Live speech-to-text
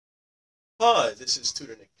Hi, this is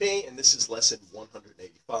Tutor Nick P, and this is lesson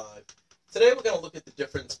 185. Today we're going to look at the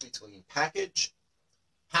difference between package,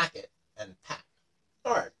 packet, and pack.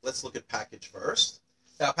 All right, let's look at package first.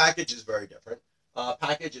 Now, package is very different.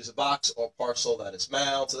 Package is a box or parcel that is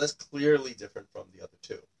mailed, so that's clearly different from the other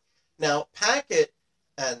two. Now, packet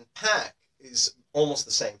and pack is almost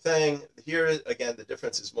the same thing. Here, again, the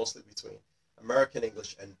difference is mostly between American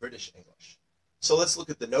English and British English. So let's look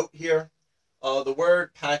at the note here. The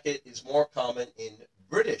word packet is more common in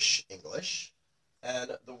British English,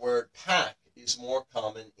 and the word pack is more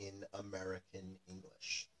common in American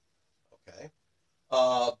English. Okay.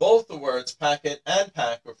 Both the words packet and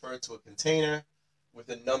pack refer to a container with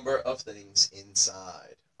a number of things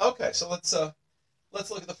inside. Okay, so let's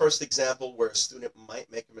look at the first example where a student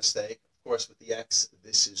might make a mistake. Of course, with the X,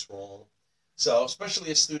 this is wrong. So,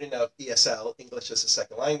 especially a student of ESL, English as a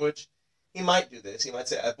Second Language, he might do this. He might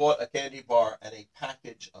say, I bought a candy bar and a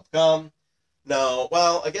package of gum. No,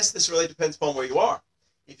 well, I guess this really depends upon where you are.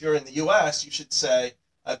 If you're in the US, you should say,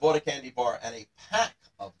 I bought a candy bar and a pack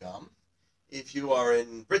of gum. If you are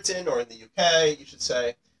in Britain or in the UK, you should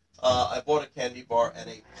say, I bought a candy bar and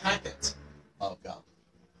a packet of gum.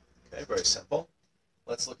 Okay, very simple.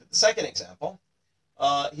 Let's look at the second example.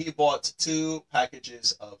 He bought 2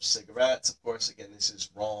 packages of cigarettes. Of course, again, this is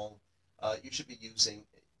wrong. You should be using,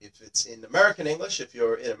 if it's in American English, if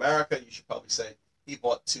you're in America, you should probably say he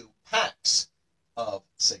bought 2 packs of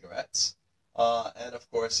cigarettes. And of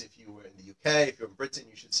course, if you were in the UK, if you're in Britain,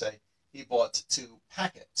 you should say he bought 2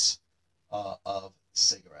 packets of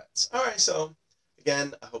cigarettes. All right, so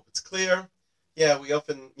again, I hope it's clear. Yeah,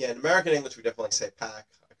 in American English, we definitely say pack.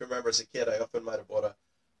 I can remember as a kid, I often might have bought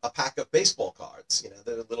a pack of baseball cards. You know,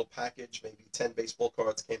 the little package, maybe 10 baseball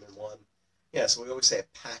cards came in one. Yeah, so we always say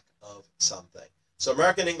a pack of something. So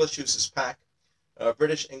American English uses pack,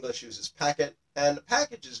 British English uses packet, and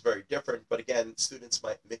package is very different, but again, students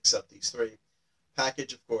might mix up these 3.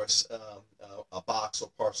 Package, of course, a box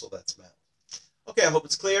or parcel that's mailed. Okay, I hope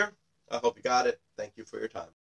it's clear. I hope you got it. Thank you for your time.